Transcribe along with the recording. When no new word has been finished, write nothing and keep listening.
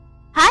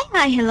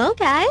Hi, hello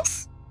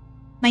guys!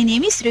 My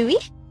name is Rui,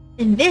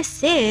 and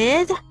this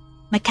is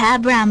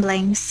Macabre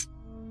Ramblings,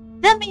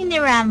 the mini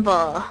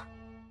ramble.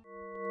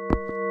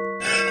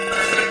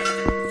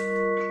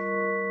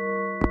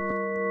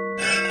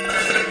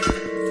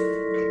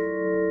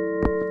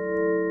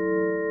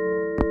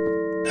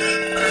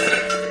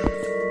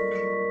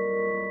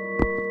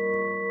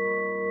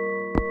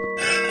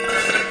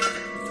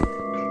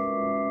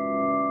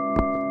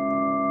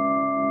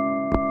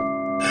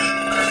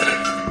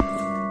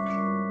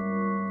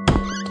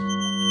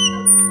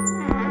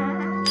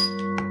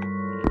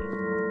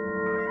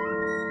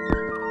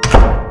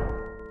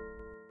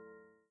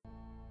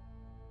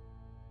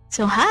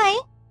 So hi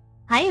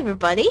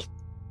everybody.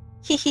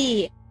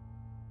 Hehe.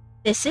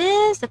 This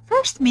is the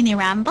first mini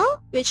ramble,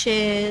 which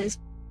is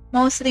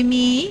mostly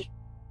me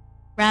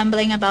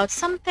rambling about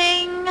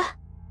something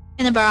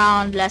in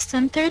around less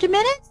than 30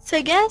 minutes,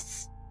 I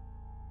guess.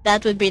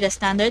 That would be the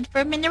standard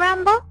for mini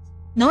ramble.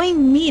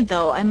 Knowing me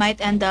though, I might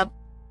end up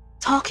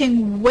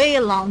talking way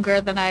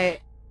longer than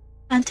I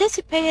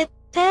anticipated,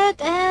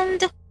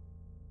 and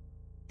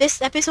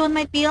this episode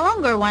might be a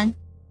longer one.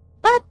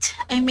 But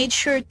I made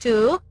sure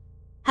to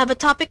have a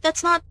topic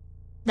that's not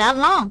that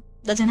long.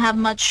 Doesn't have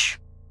much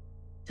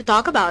to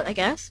talk about, I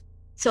guess.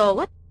 So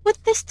what would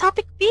this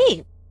topic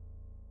be?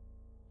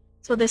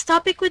 So this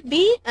topic would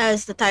be,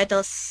 as the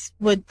titles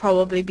would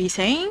probably be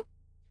saying,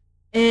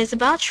 is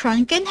about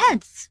shrunken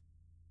heads.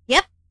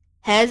 Yep,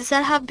 heads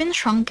that have been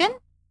shrunken.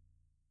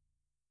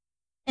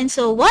 And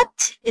so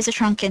what is a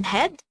shrunken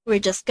head? We're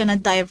just gonna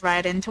dive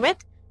right into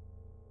it.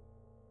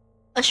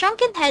 A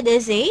shrunken head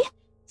is a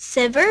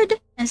severed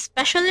and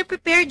specially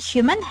prepared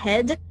human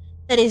head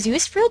that is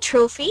used for a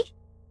trophy,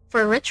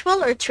 for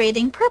ritual or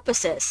trading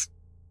purposes.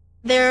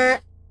 They are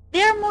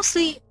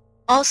mostly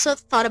also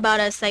thought about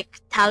as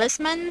like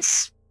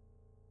talismans,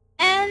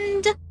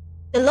 and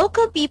the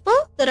local people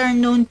that are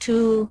known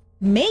to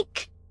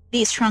make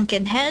these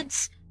shrunken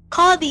heads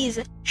call these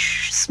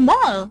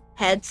small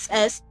heads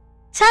as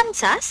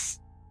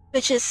tsansas,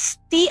 which is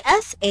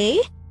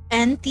T-S-A-N-T-S-A-S,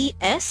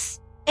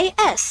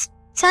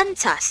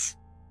 tsansas.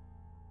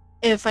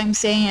 If I'm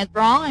saying it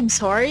wrong, I'm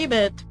sorry,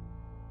 but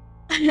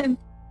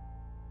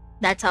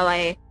that's how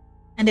I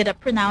ended up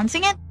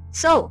pronouncing it.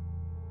 So,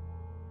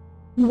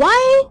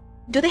 why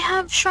do they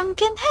have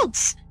shrunken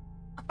heads?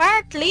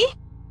 Apparently,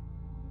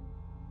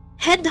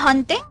 head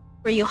hunting,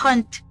 where you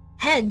hunt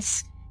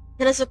heads,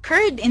 it has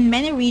occurred in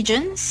many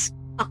regions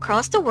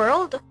across the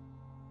world,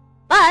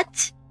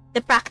 but the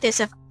practice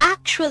of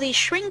actually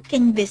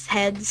shrinking these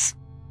heads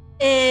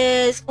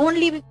is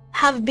only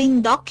have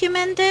been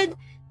documented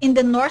in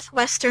the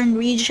northwestern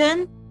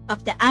region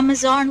of the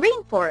Amazon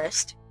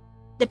rainforest.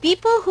 The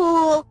people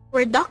who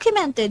were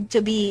documented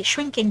to be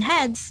shrinking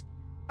heads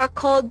are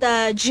called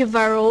the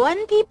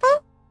Jivaroan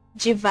people.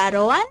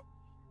 Jivaroan.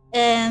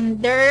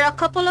 And there are a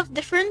couple of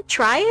different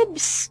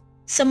tribes.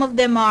 Some of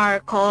them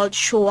are called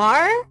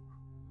Shuar,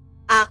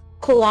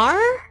 Akwar,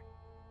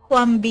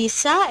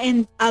 Huambisa,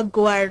 and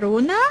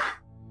Aguaruna.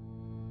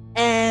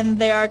 And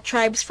there are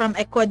tribes from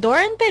Ecuador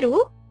and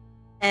Peru.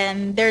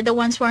 And they're the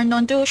ones who are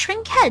known to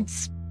shrink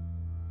heads.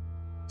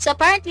 So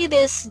apparently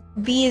these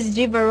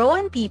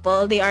Jivaroan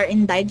people, they are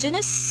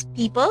indigenous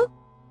people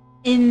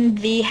in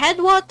the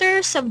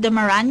headwaters of the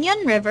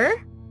Marañon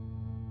River.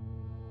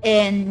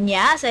 And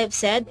yeah, as I've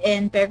said,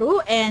 in Peru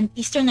and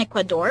eastern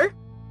Ecuador.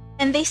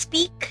 And they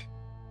speak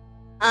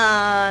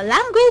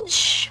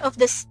language of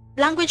this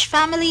language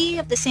family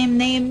of the same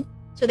name.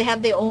 So they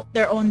have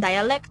their own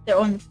dialect, their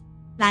own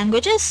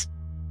languages.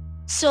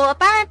 So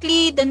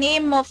apparently the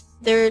name of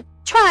their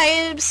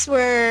tribes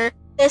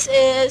this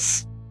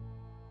is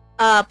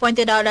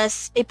pointed out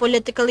as a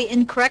politically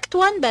incorrect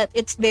one, but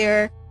it's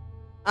their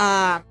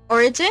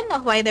origin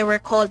of why they were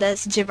called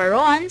as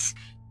Jivaroans.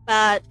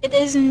 But it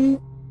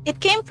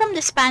came from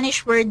the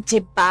Spanish word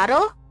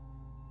jibaro,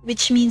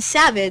 which means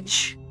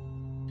savage.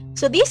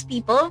 So these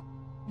people,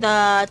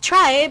 the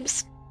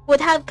tribes,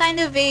 would have kind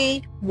of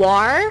a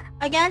war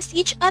against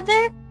each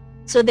other.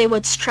 So they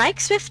would strike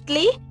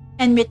swiftly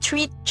and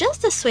retreat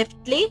just as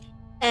swiftly.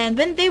 And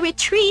when they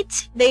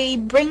retreat, they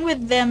bring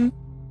with them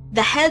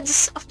the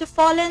heads of the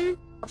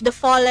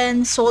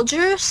fallen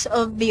soldiers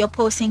of the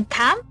opposing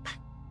camp.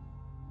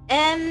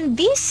 And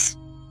these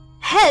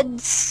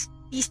heads,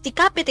 these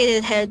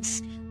decapitated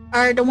heads,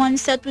 are the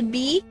ones that would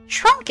be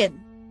shrunken.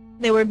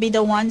 They would be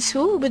the ones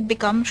who would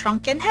become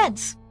shrunken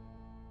heads.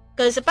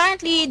 Because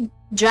apparently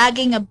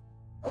dragging a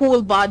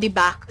whole body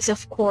back is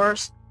of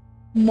course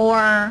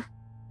more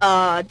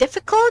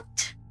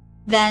difficult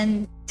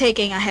than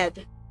taking a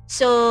head.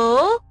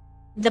 So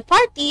the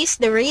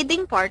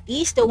raiding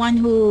parties, the one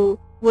who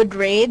would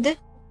raid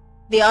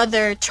the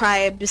other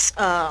tribe's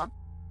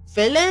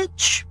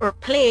village or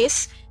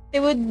place, they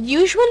would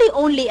usually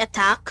only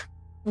attack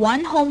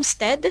one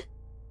homestead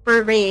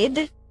per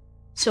raid.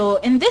 So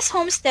in this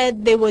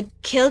homestead, they would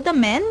kill the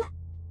men,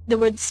 they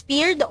would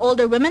spear the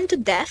older women to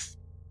death,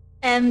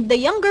 and the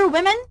younger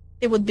women,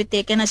 they would be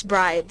taken as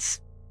brides.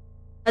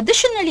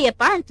 Additionally,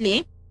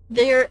 apparently,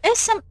 there is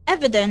some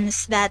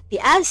evidence that the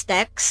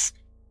Aztecs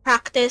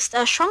practiced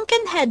a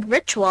shrunken head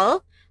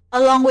ritual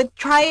along with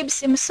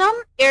tribes in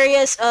some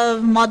areas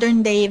of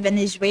modern-day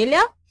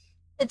Venezuela.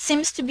 It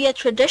seems to be a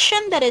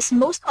tradition that is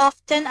most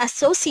often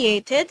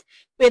associated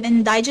with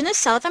indigenous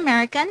South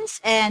Americans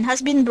and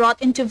has been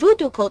brought into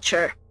voodoo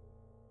culture.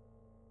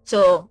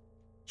 So,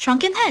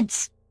 shrunken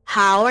heads.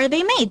 How are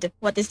they made?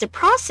 What is the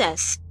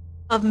process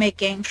of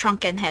making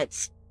shrunken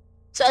heads?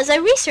 So as I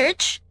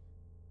research,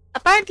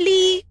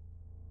 apparently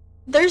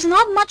there's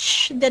not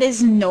much that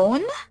is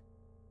known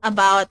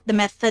about the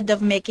method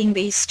of making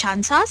these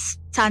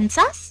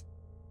chanzas,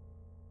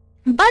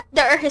 but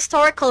there are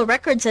historical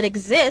records that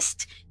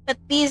exist, but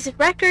these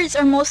records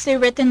are mostly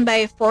written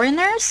by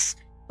foreigners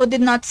who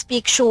did not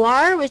speak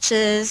Shuar, which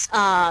is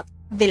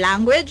the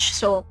language.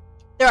 So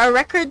there are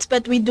records,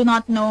 but we do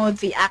not know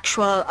the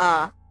actual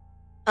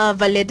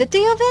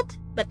validity of it,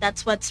 but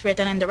that's what's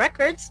written in the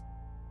records.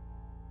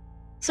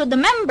 So the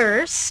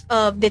members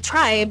of the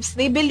tribes,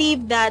 they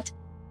believe that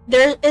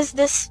there is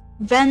this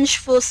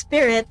vengeful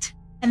spirit,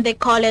 and they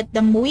call it the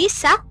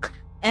Muisak,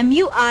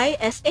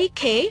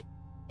 M-U-I-S-A-K,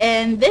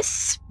 and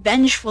this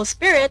vengeful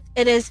spirit,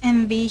 it is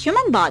in the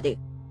human body.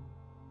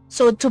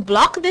 So to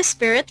block this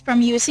spirit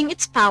from using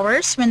its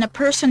powers when a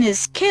person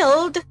is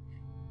killed,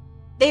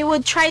 they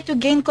would try to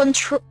gain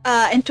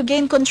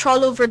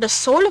control over the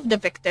soul of the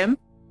victim.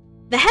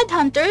 The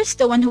headhunters,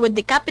 the one who would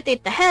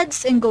decapitate the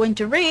heads and go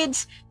into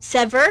raids,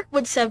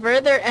 would sever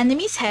their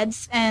enemies'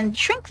 heads and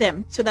shrink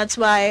them. So that's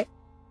why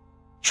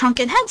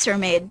shrunken heads are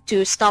made,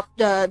 to stop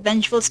the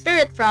vengeful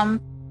spirit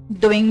from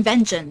doing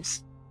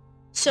vengeance.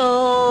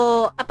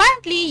 So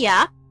apparently,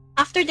 yeah,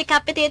 after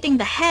decapitating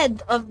the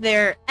head of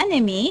their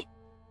enemy,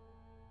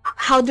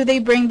 how do they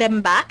bring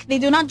them back? They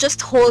do not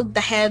just hold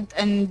the head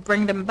and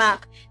bring them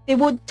back. They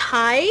would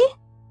tie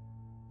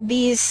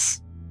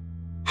these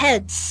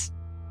heads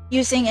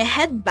using a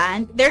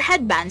headband. The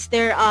headbands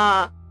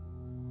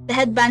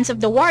of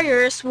the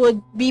warriors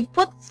would be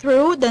put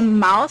through the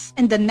mouth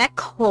and the neck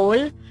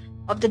hole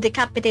of the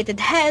decapitated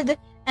head,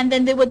 and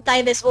then they would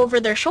tie this over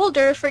their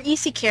shoulder for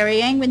easy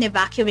carrying when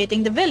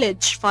evacuating the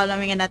village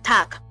following an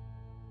attack.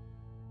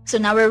 So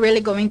now we're really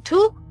going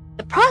to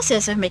the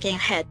process of making a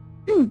head.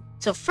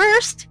 So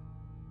first,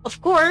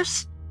 of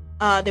course,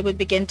 they would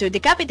begin to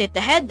decapitate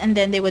the head, and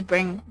then they would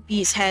bring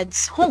these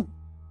heads home.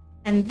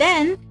 And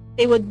then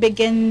they would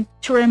begin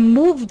to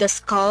remove the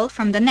skull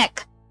from the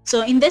neck.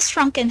 So in these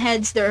shrunken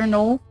heads, there are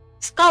no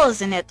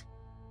skulls in it.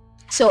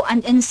 So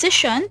an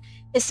incision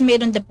is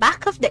made on the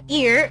back of the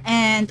ear,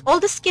 and all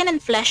the skin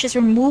and flesh is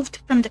removed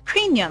from the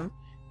cranium.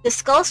 The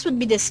skulls would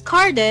be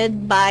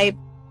discarded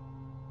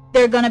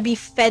they're gonna be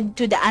fed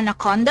to the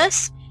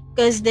anacondas,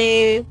 because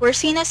they were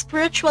seen as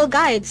spiritual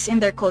guides in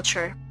their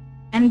culture.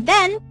 And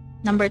then,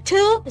 number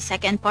 2, the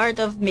second part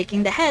of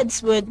making the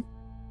heads would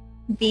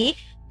be,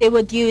 they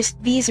would use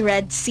these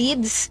red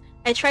seeds.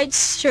 I tried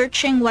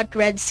searching what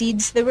red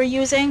seeds they were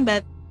using,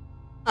 but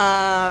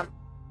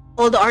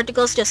all the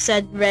articles just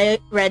said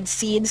red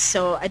seeds,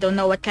 so I don't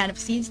know what kind of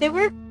seeds they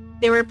were.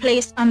 They were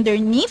placed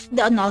underneath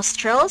the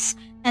nostrils,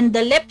 and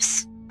the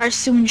lips are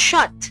sewn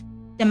shut.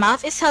 The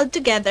mouth is held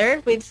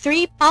together with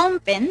 3 palm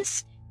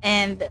pins,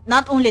 and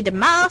not only the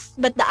mouth,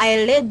 but the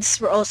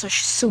eyelids were also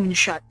sewn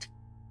shut.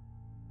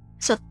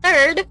 So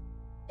third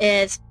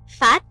is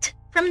fat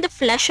from the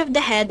flesh of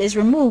the head is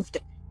removed.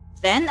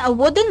 Then a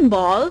wooden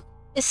ball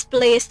is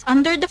placed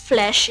under the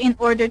flesh in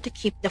order to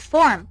keep the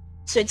form.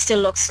 So it still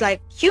looks like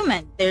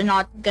human. They're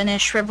not gonna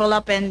shrivel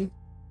up and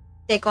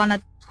take on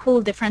a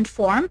whole different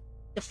form.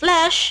 The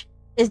flesh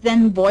is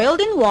then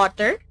boiled in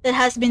water that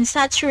has been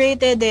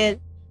saturated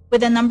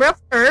with a number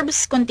of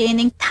herbs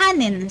containing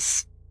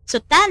tannins. So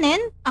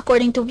tannin,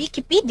 according to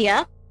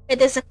Wikipedia,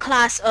 it is a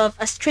class of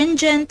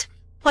astringent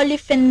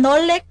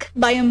polyphenolic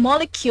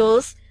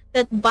biomolecules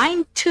that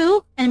bind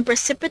to and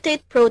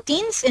precipitate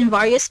proteins and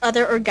various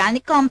other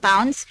organic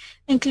compounds,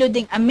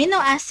 including amino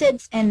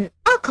acids and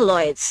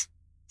alkaloids.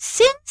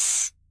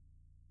 Since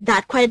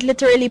that quite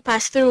literally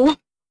passed through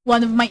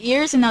one of my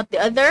ears and not the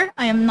other,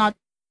 I am not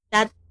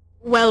that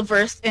well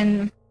versed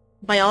in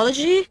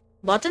biology,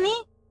 botany.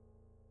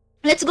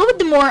 Let's go with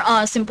the more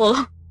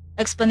simple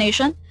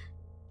explanation.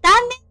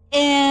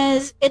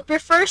 Tannin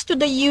refers to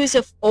the use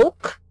of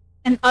oak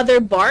and other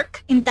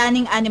bark in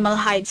tanning animal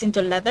hides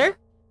into leather.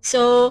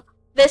 So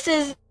this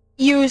is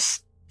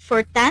used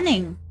for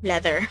tanning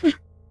leather.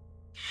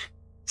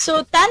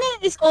 So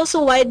tannin is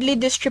also widely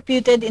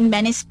distributed in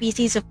many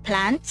species of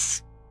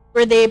plants,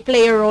 where they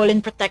play a role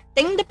in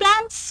protecting the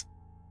plants.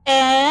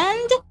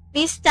 And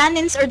these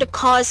tannins are the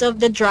cause of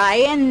the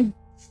dry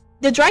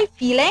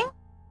feeling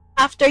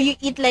after you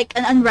eat like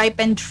an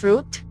unripened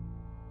fruit.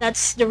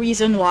 That's the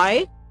reason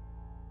why.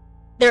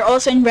 They're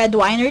also in red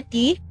wine or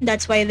tea.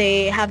 That's why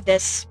they have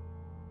this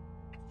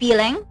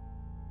feeling.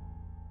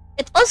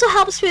 It also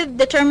helps with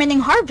determining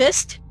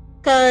harvest,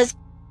 because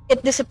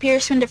it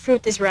disappears when the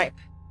fruit is ripe.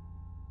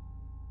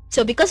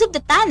 So because of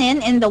the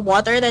tannin in the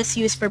water that's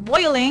used for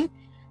boiling,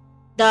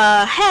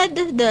 the head,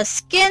 the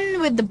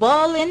skin with the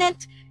ball in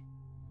it,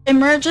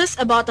 emerges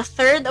about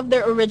 1/3 of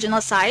their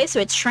original size, so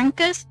it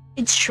shrinks,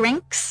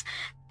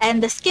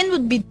 and the skin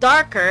would be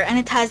darker and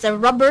it has a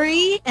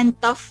rubbery and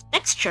tough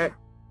texture.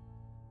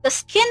 The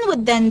skin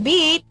would then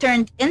be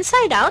turned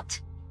inside out,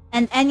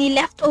 and any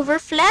leftover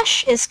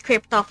flesh is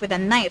scraped off with a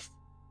knife.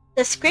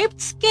 The scraped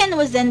skin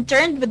was then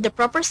turned with the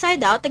proper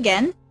side out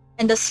again,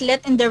 and the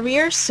slit in the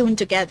rear sewn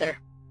together.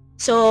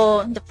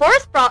 So the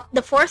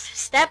fourth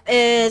step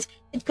is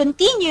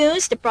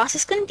the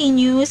process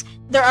continues.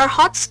 There are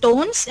hot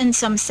stones and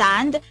some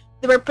sand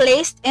that were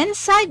placed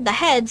inside the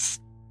heads,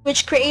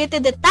 which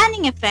created a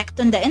tanning effect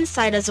on the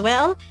inside as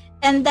well,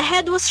 and the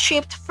head was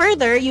shaped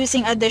further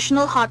using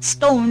additional hot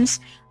stones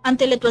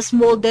until it was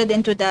molded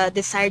into the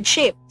desired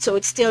shape, so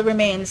it still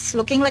remains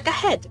looking like a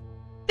head.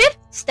 Fifth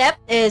step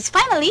is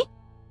finally,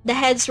 the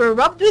heads were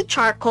rubbed with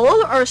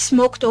charcoal or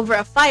smoked over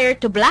a fire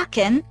to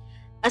blacken,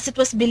 as it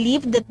was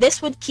believed that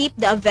this would keep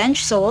the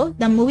avenged soul,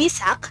 the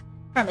Muisak,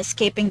 from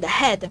escaping the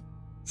head.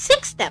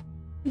 Sixth step,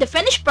 the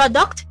finished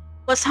product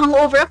was hung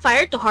over a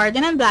fire to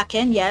harden and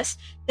blacken, yes.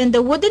 Then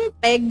the wooden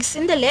pegs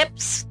in the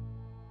lips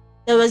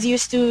that was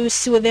used to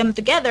sew them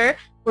together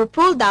were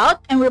pulled out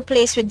and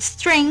replaced with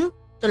string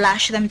to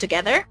lash them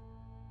together.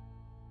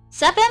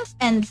 Seventh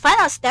and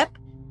final step,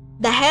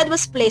 the head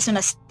was placed on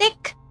a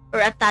stick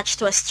or attached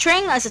to a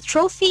string as a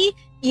trophy,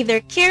 either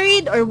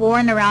carried or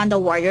worn around the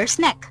warrior's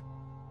neck.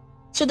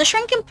 So the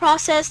shrinking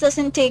process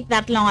doesn't take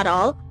that long at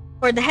all.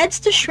 For the heads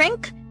to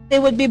shrink, they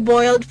would be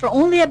boiled for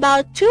only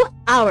about 2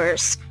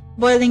 hours.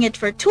 Boiling it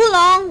for too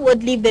long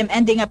would leave them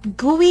ending up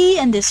gooey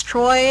and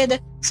destroyed,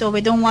 so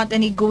we don't want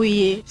any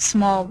gooey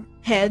small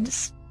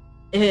heads.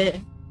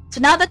 So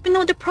now that we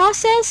know the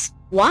process,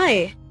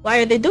 why? Why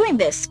are they doing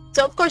this?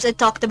 So of course I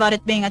talked about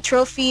it being a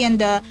trophy and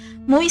the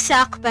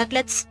Muisak, but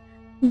let's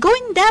go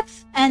in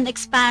depth and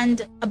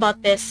expand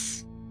about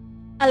this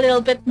a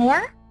little bit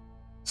more.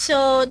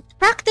 So the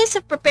practice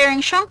of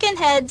preparing shrunken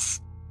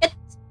heads,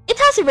 it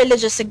has a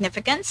religious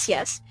significance,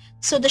 yes.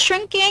 So the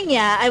shrinking,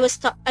 yeah,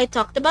 I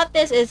talked about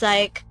this, is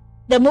like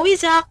the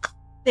Muisak,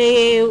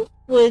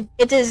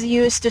 it is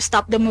used to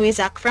stop the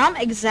Muisak from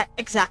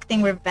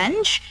exacting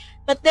revenge.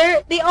 But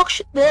they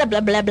also blah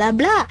blah blah blah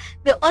blah.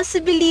 They also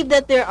believe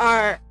that there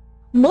are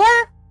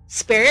more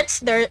spirits.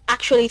 There are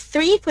actually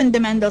 3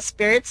 fundamental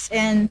spirits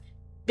in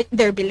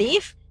their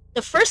belief.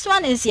 The first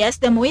one is, yes,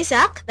 the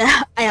Muisak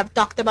that I have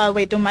talked about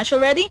way too much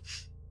already.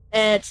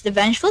 It's the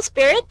vengeful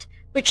spirit,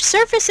 which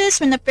surfaces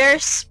when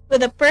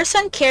a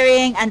person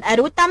carrying an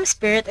Arutam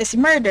spirit is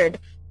murdered.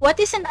 What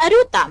is an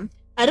Arutam?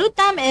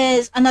 Arutam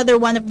is another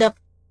one of the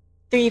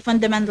 3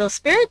 fundamental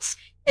spirits.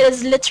 It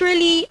is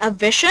literally a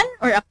vision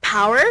or a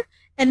power,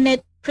 and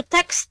it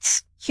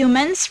protects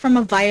humans from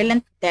a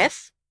violent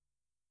death.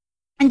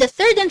 And the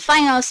third and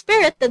final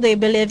spirit that they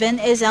believe in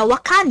is a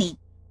Wakani,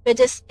 which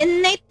is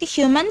innate to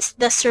humans,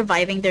 thus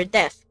surviving their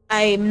death.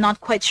 I'm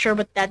not quite sure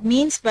what that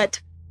means,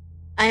 but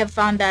I have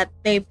found that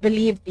they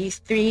believe these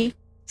 3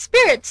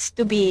 spirits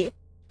to be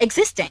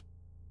existing.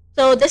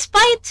 So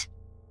despite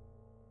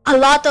a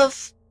lot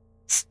of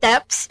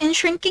steps in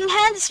shrinking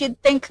heads,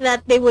 you'd think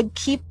that they would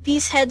keep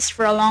these heads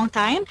for a long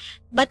time,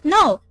 but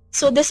no.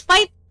 So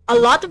despite a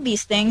lot of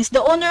these things,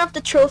 the owner of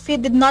the trophy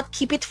did not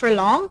keep it for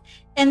long,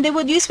 and they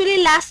would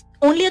usually last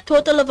only a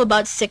total of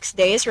about 6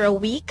 days or a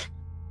week.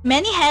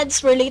 Many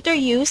heads were later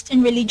used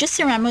in religious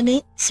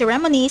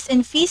ceremonies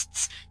and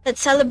feasts that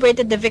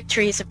celebrated the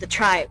victories of the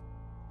tribe.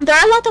 There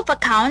are a lot of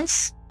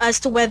accounts as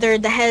to whether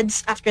the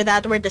heads after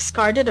that were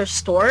discarded or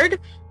stored,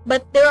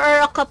 but there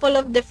are a couple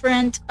of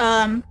different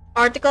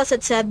articles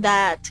that said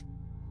that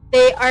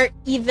they are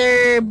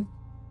either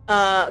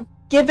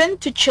given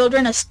to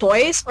children as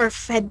toys or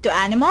fed to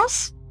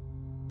animals.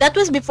 That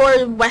was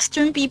before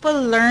Western people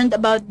learned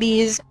about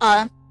these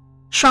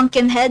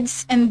shrunken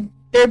heads, and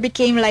there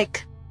became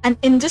like an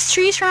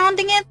industry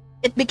surrounding it.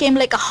 It became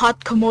like a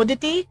hot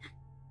commodity.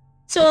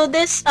 So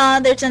this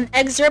there's an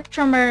excerpt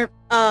from a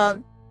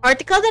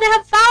article that I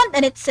have found,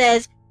 and it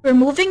says,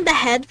 removing the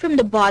head from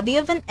the body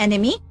of an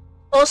enemy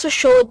also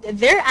showed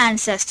their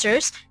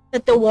ancestors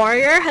that the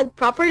warrior had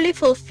properly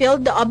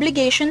fulfilled the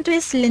obligation to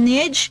his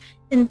lineage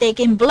in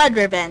taking blood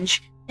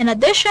revenge. In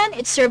addition,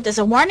 it served as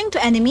a warning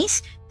to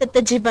enemies that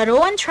the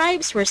Jivaroan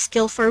tribes were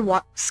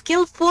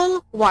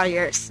skillful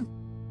warriors.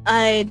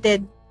 I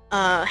did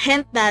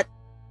hint that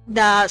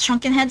the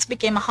shrunken heads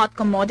became a hot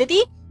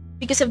commodity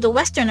because of the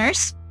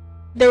Westerners.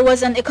 There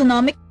was an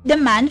economic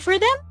demand for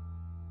them,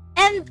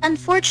 and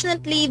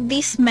unfortunately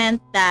this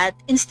meant that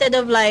instead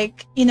of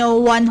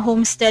one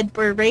homestead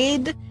per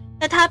raid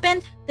that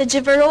happened, the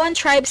Jivaroan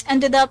tribes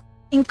ended up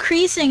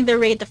increasing the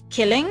rate of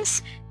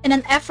killings in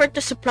an effort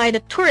to supply the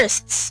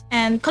tourists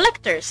and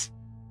collectors.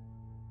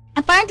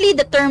 Apparently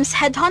the terms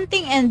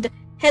headhunting and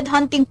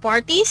headhunting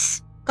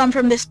parties come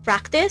from this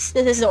practice.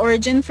 This is the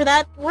origin for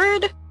that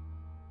word.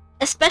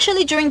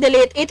 Especially during the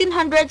late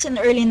 1800s and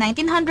early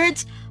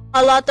 1900s,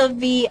 a lot of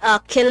the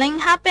killing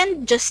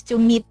happened just to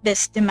meet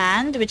this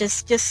demand, which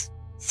is just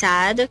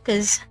sad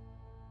because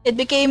it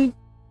became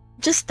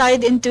just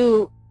tied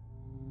into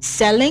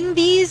selling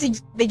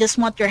these. They just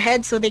want your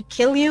head, so they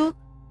kill you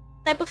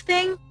type of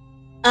thing.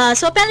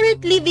 So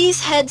apparently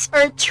these heads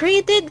are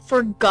traded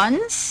for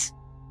guns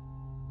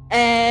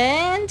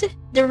and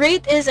the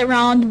rate is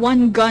around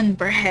 1 gun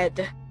per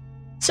head.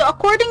 So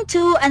according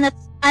to an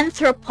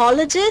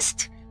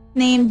anthropologist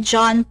named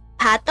John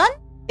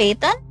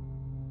Payton,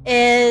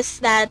 is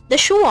that the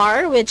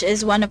Shuar, which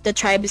is one of the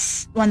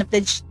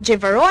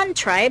Jivaroan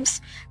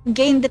tribes,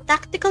 gained the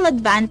tactical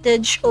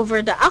advantage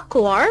over the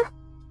Achuar.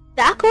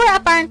 The Achuar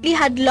apparently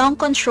had long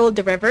controlled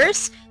the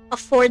rivers,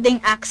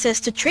 affording access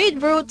to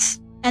trade routes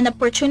and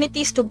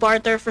opportunities to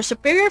barter for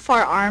superior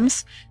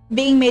firearms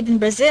being made in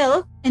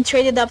Brazil and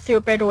traded up through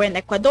Peru and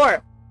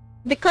Ecuador.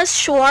 Because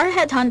Shuar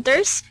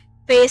headhunters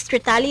faced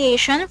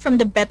retaliation from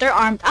the better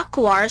armed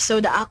Achuar, so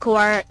the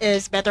Achuar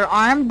is better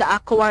armed, the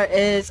Achuar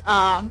is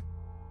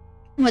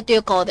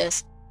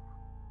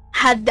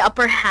had the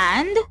upper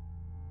hand.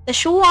 The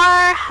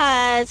Shuar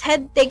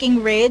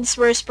head-taking raids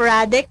were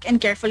sporadic and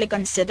carefully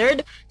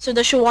considered, so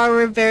the Shuar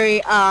were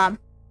very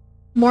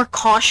more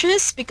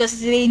cautious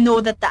because they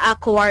know that the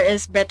Achuar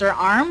is better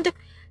armed.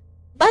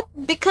 But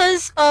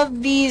because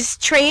of these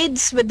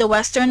trades with the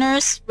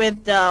Westerners,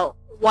 with the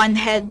 1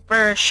 head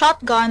per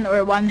shotgun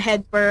or 1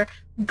 head per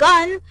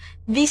gun,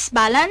 this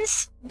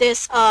balance,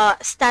 this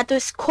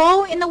status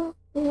quo in a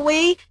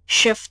way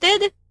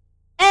shifted,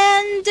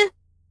 and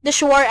the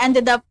Shuar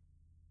ended up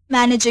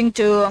managing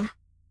to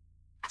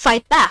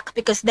fight back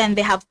because then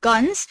they have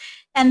guns,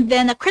 and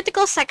then a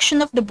critical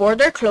section of the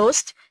border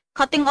closed,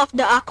 cutting off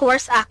the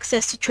Achuar's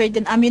access to trade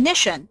and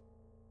ammunition.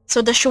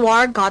 So the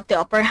Shuar got the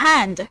upper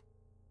hand.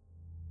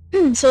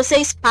 So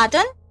says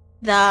Patton,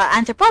 the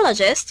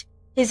anthropologist,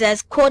 he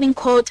says,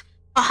 quote-unquote,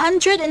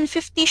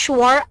 150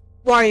 Shuar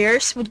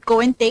warriors would go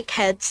and take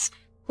heads,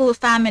 whole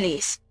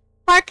families,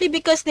 partly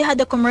because they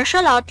had a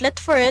commercial outlet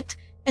for it,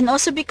 and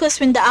also because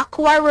when the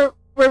Achuar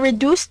were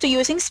reduced to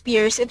using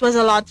spears, it was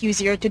a lot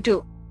easier to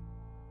do.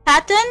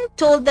 Patton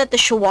told that the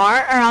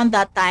Shuar around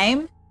that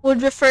time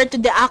would refer to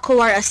the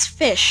Achuar as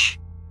fish,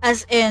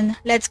 as in,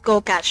 let's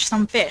go catch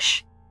some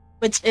fish,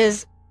 which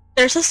is,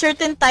 there's a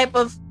certain type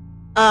of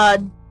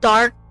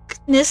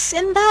darkness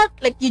in that,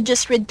 like you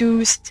just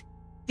reduced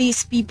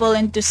these people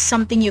into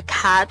something you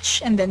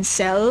catch and then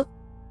sell,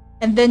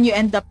 and then you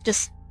end up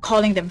just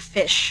calling them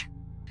fish.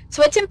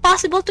 So it's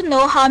impossible to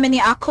know how many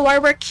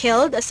Achuar were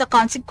killed as a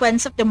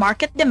consequence of the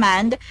market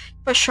demand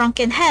for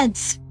shrunken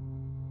heads.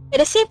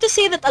 It is safe to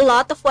say that a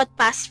lot of what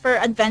passed for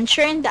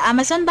adventure in the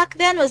Amazon back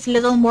then was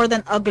little more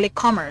than ugly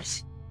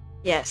commerce.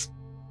 Yes.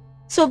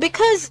 So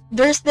because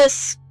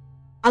there's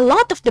a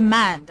lot of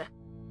demand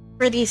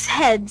for these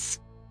heads,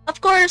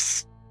 of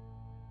course,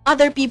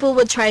 other people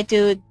would try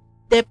to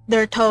dip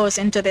their toes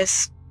into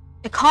this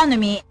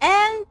economy,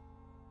 and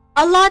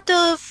a lot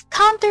of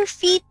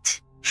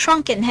counterfeit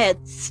shrunken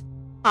heads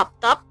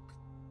popped up.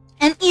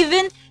 And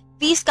even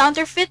these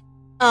counterfeit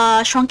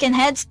shrunken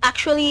heads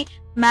actually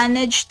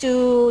managed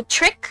to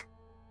trick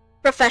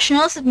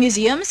professionals at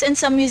museums, and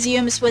some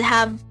museums would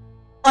have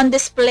on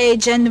display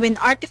genuine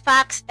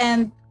artifacts,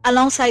 and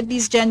alongside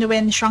these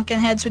genuine shrunken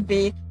heads would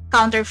be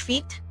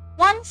counterfeit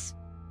ones.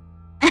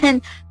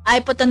 And I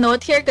put a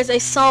note here because I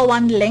saw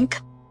one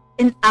link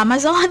in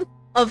Amazon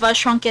of a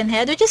shrunken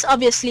head, which is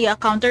obviously a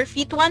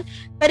counterfeit one,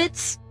 but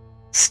it's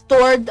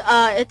stored,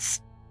 it's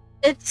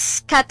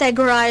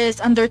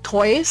categorized under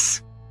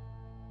toys.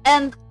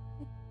 And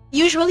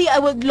usually I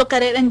would look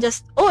at it and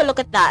just, oh, look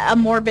at that, a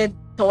morbid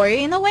toy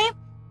in a way.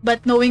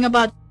 But knowing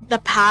about the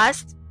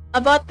past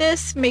about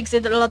this makes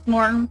it a lot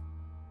more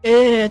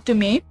to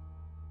me.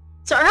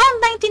 So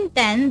around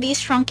 1910, these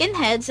shrunken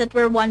heads that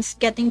were once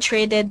getting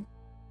traded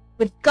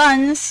with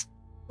guns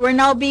were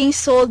now being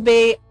sold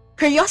by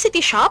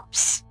curiosity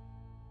shops.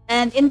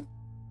 And in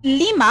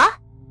Lima,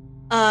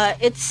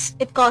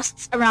 it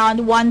costs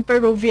around 1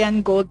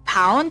 Peruvian gold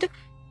pound,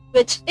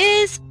 which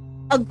is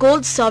a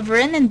gold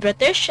sovereign in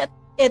Britain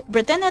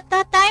at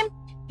that time.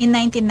 In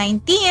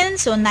 1919,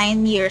 so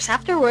 9 years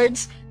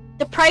afterwards,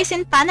 the price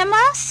in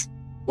Panamas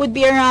would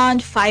be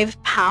around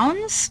 5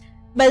 pounds.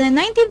 But in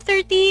the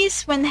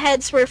 1930s, when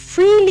heads were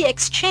freely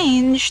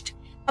exchanged,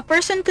 a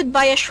person could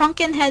buy a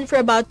shrunken head for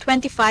about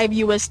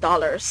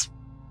 $25.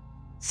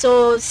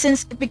 So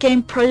since it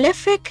became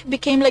prolific,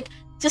 became like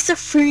just a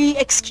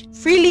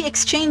freely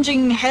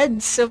exchanging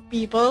heads of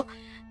people,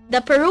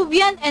 the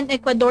Peruvian and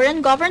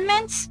Ecuadorian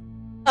governments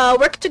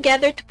worked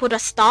together to put a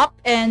stop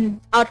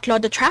and outlaw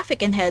the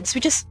traffic in heads,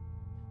 which is,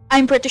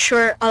 I'm pretty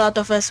sure a lot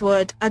of us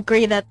would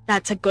agree that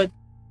that's a good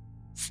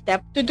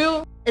step to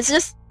do. It's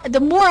just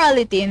the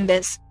morality in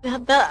this.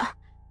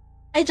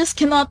 I just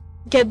cannot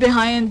get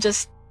behind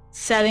just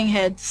selling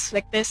heads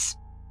like this.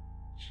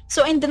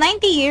 So in the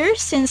 90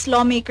 years since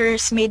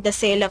lawmakers made the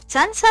sale of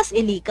tsansas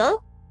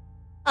illegal,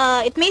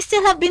 it may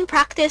still have been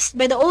practiced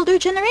by the older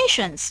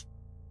generations.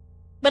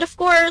 But of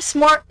course,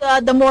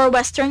 the more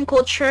Western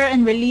culture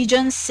and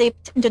religion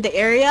seeped into the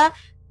area,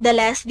 the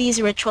less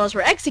these rituals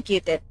were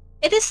executed.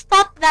 It is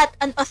thought that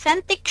an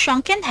authentic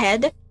shrunken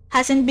head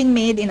hasn't been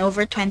made in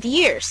over 20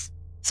 years.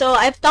 So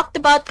I've talked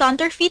about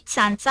counterfeit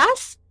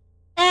tsansas,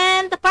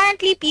 and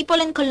apparently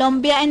people in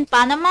Colombia and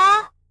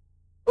Panama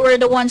were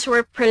the ones who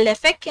were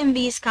prolific in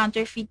these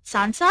counterfeit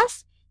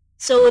tsansas.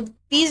 So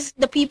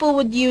the people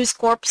would use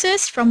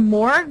corpses from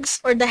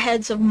morgues or the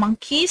heads of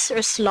monkeys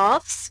or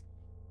sloths.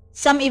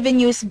 Some even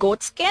use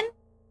goat skin.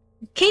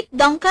 Kate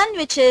Duncan,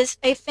 which is,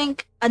 I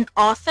think, an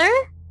author,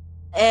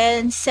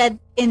 and said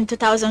in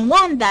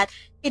 2001 that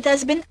it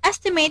has been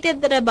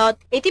estimated that about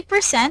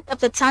 80%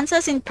 of the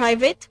tsansas in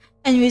private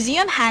and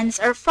museum hands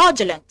are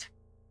fraudulent,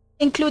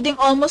 including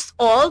almost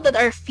all that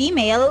are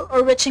female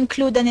or which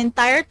include an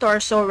entire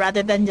torso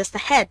rather than just a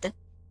head.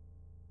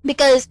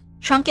 Because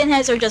shrunken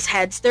heads are just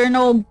heads. There are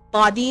no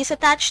bodies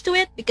attached to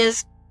it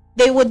because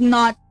they would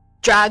not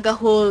drag a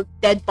whole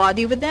dead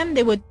body with them.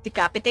 They would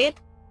decapitate.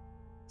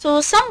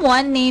 So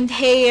someone named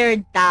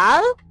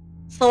Heyerdahl,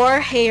 Thor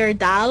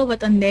Heyerdahl,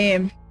 what a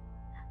name.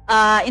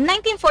 In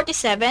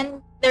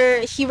 1947,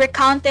 he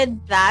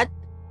recounted that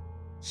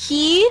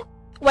he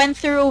went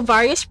through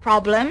various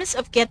problems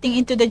of getting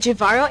into the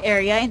Jivaro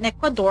area in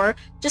Ecuador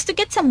just to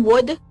get some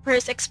wood for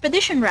his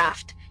expedition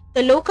raft.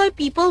 The local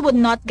people would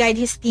not guide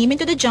his team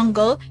into the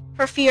jungle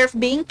for fear of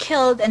being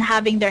killed and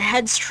having their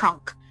heads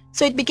shrunk.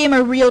 So it became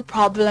a real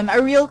problem,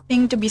 a real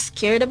thing to be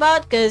scared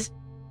about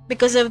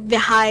because of the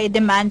high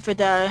demand for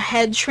the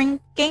head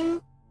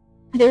shrinking.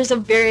 There's a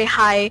very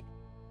high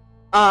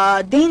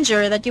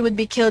danger that you would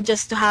be killed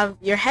just to have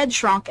your head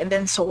shrunk and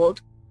then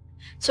sold.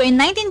 So in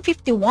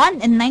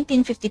 1951 and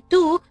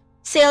 1952,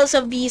 sales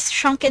of these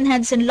shrunken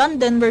heads in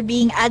London were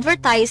being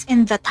advertised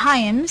in the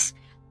Times.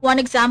 One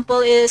example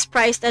is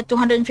priced at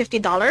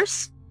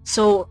 $250.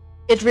 So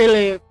it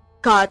really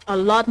got a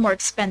lot more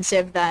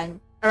expensive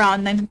than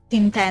around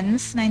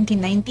 1910s,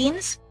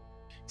 1919s.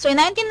 So in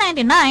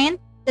 1999,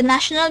 the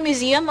National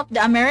Museum of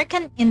the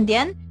American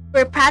Indian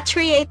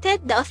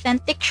repatriated the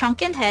authentic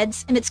shrunken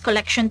heads in its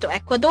collection to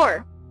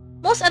Ecuador.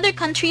 Most other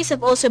countries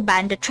have also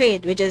banned the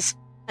trade, which is,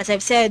 as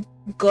I've said,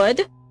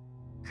 good.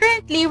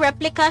 Currently,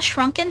 replica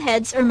shrunken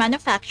heads are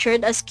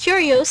manufactured as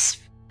curious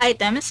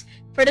items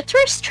for the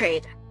tourist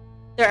trade.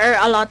 There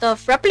are a lot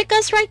of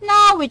replicas right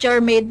now which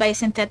are made by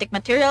synthetic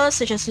materials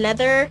such as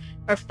leather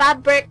or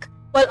fabric,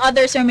 while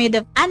others are made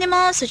of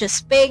animals such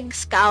as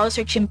pigs, cows,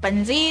 or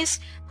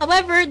chimpanzees.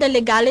 However, the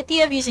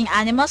legality of using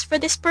animals for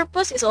this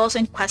purpose is also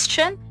in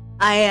question.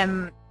 I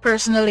am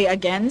personally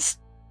against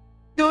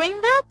doing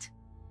that.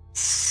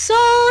 So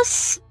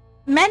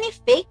many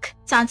fake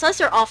tsansas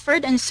are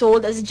offered and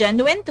sold as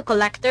genuine to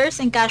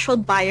collectors and casual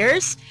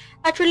buyers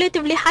at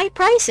relatively high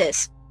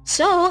prices.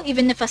 So,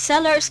 even if a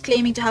seller is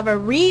claiming to have a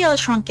real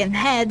shrunken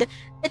head,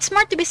 it's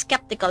smart to be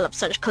skeptical of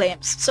such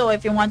claims. So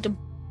if you want to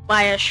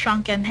buy a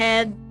shrunken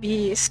head,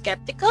 be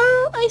skeptical,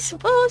 I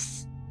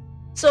suppose.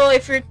 So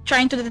if you're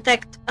trying to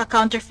detect a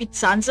counterfeit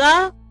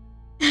tsansa,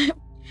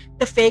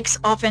 the fakes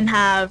often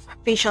have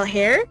facial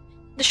hair.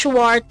 The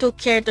shuar took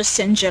care to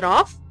singe it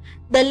off.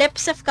 The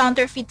lips of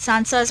counterfeit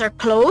tsansas are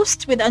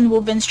closed with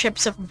unwoven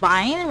strips of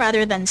vine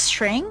rather than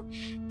string,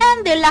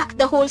 and they lack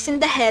the holes in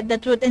the head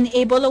that would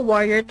enable a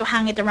warrior to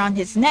hang it around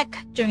his neck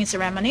during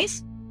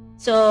ceremonies.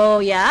 So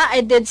yeah,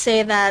 I did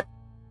say that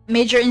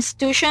major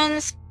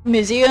institutions,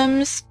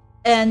 museums,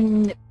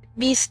 and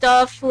these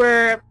stuff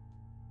were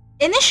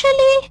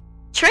initially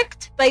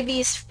tricked by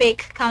these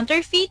fake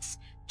counterfeits,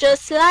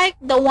 just like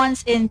the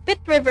ones in Pitt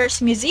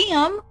Rivers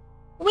Museum,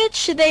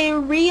 which they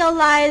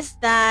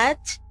realized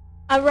that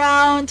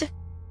around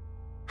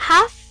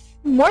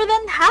more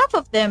than half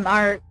of them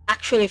are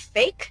actually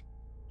fake,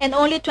 and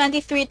only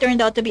 23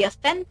 turned out to be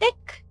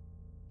authentic.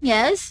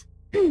 Yes.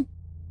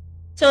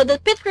 So the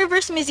Pitt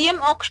Rivers Museum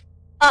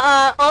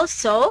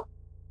also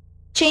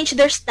changed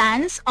their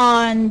stance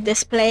on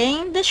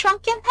displaying the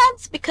shrunken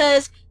heads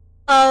because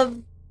of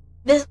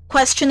this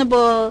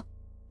questionable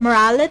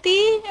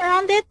morality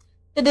around it.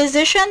 The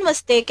decision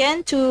was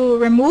taken to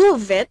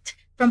remove it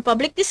from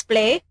public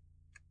display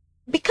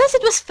because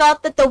it was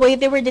felt that the way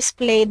they were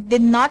displayed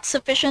did not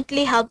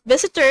sufficiently help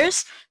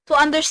visitors to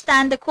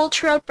understand the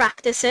cultural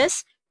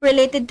practices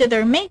related to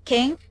their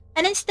making,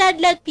 and instead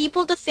led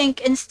people to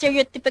think in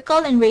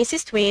stereotypical and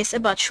racist ways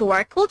about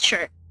Shuar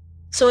culture.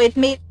 So it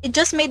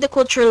just made the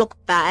culture look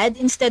bad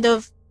instead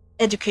of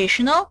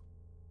educational.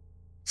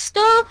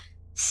 Still,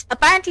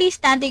 apparently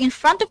standing in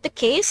front of the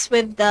case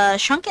with the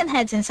shrunken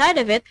heads inside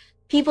of it,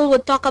 people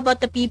would talk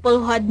about the people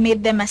who had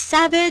made them as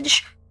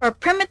savage or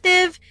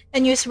primitive,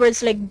 and use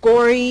words like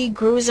gory,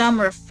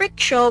 gruesome, or freak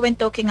show when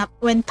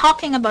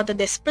talking about the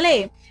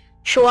display.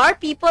 Shuar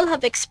people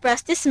have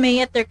expressed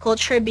dismay at their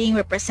culture being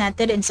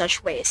represented in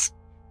such ways,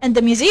 and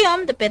the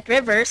museum, the Pitt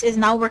Rivers, is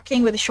now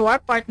working with Shuar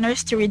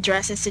partners to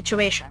redress the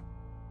situation.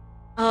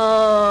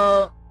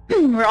 We're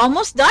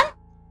almost done.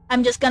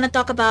 I'm just gonna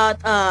talk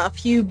about a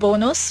few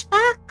bonus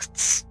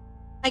facts,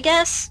 I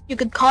guess you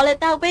could call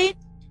it that way.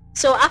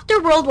 So after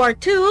World War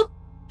II,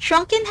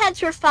 shrunken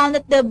heads were found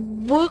at the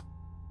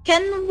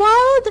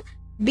Buchenwald,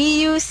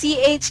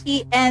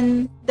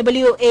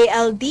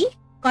 Buchenwald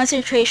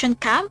concentration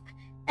camp,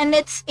 and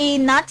it's a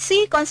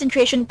Nazi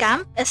concentration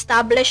camp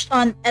established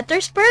on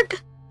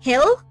Ettersberg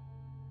Hill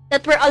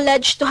that were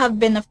alleged to have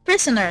been of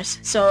prisoners.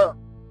 So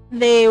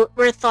the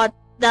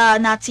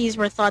Nazis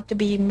were thought to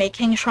be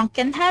making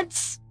shrunken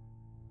heads.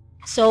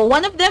 So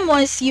one of them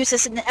was used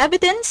as an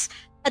evidence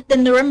at the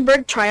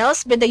Nuremberg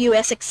trials by the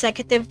U.S.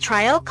 Executive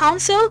Trial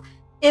Council,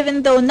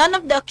 even though none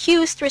of the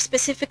accused were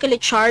specifically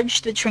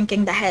charged with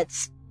shrinking the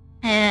heads.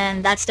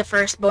 And that's the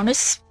first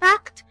bonus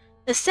fact.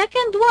 The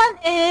second one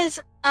is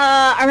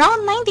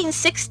around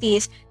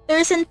 1960s,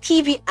 there's a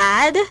TV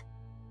ad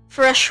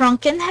for a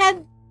shrunken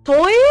head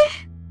toy,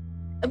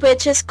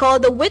 which is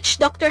called the Witch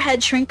Doctor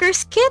Head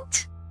Shrinkers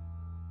Kit.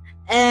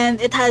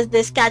 And it has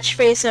this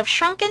catchphrase of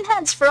shrunken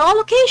heads for all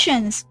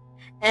occasions.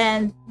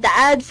 And the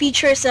ad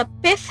features a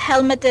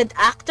pith-helmeted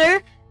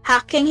actor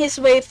hacking his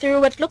way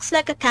through what looks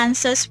like a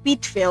Kansas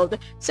wheat field.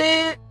 So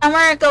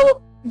America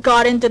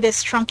got into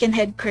this shrunken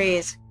head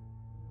craze.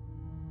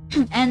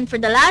 And for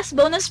the last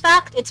bonus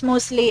fact, it's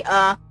mostly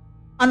an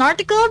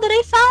article that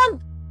I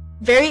found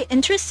very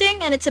interesting,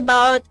 and it's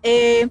about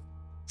a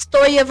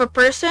story of a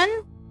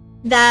person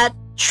that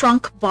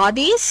shrunk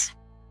bodies.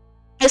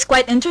 It's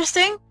quite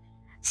interesting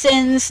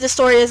since the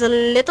story is a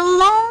little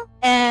long,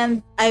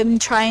 and I'm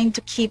trying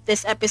to keep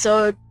this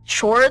episode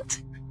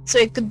short so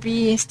it could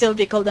still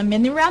be called a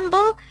mini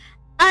ramble.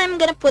 I'm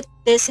gonna put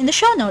this in the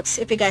show notes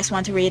if you guys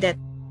want to read it.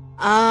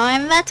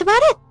 And that's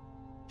about it.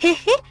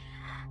 Hehe.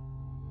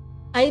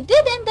 I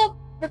did end up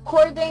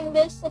recording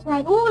this at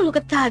around, oh, look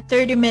at that,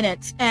 30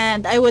 minutes.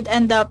 And I would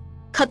end up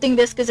cutting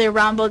this because I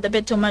rambled a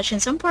bit too much in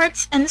some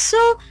parts. And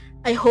so,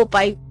 I hope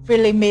I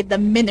really made the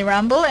mini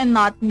ramble and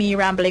not me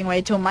rambling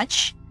way too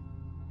much.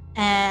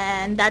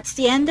 And that's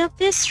the end of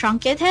this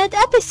Shrunken Head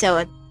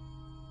episode.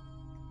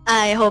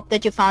 I hope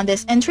that you found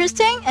this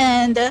interesting,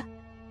 and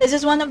this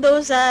is one of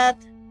those that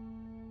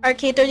are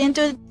catered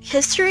into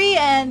history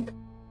and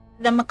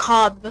the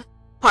macabre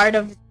part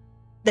of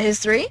the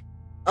history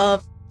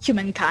of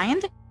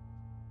humankind.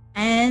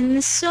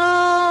 And so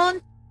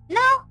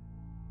now,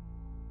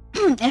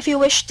 if you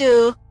wish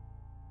to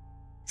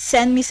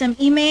send me some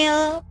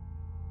email,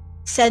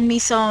 send me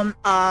some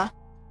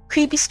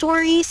creepy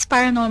stories,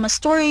 paranormal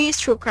stories,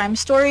 true crime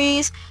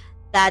stories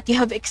that you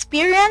have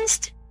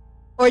experienced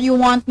or you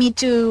want me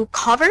to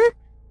cover,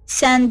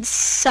 send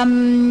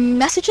some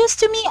messages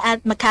to me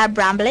at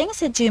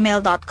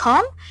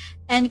macabramblings@gmail.com.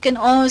 And you can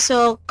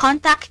also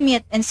contact me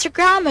at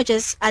Instagram, which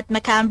is at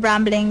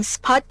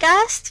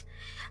macabramblingspodcast,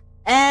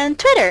 and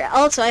Twitter.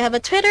 Also, I have a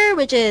Twitter,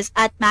 which is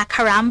at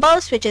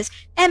macarambles, which is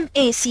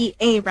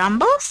MACA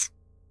Rambles.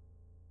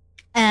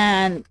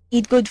 And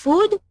eat good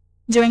food,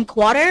 drink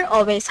water,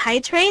 always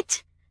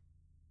hydrate,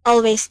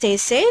 always stay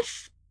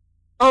safe,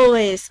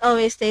 always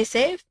stay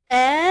safe,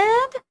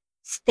 and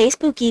stay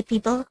spooky,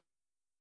 people.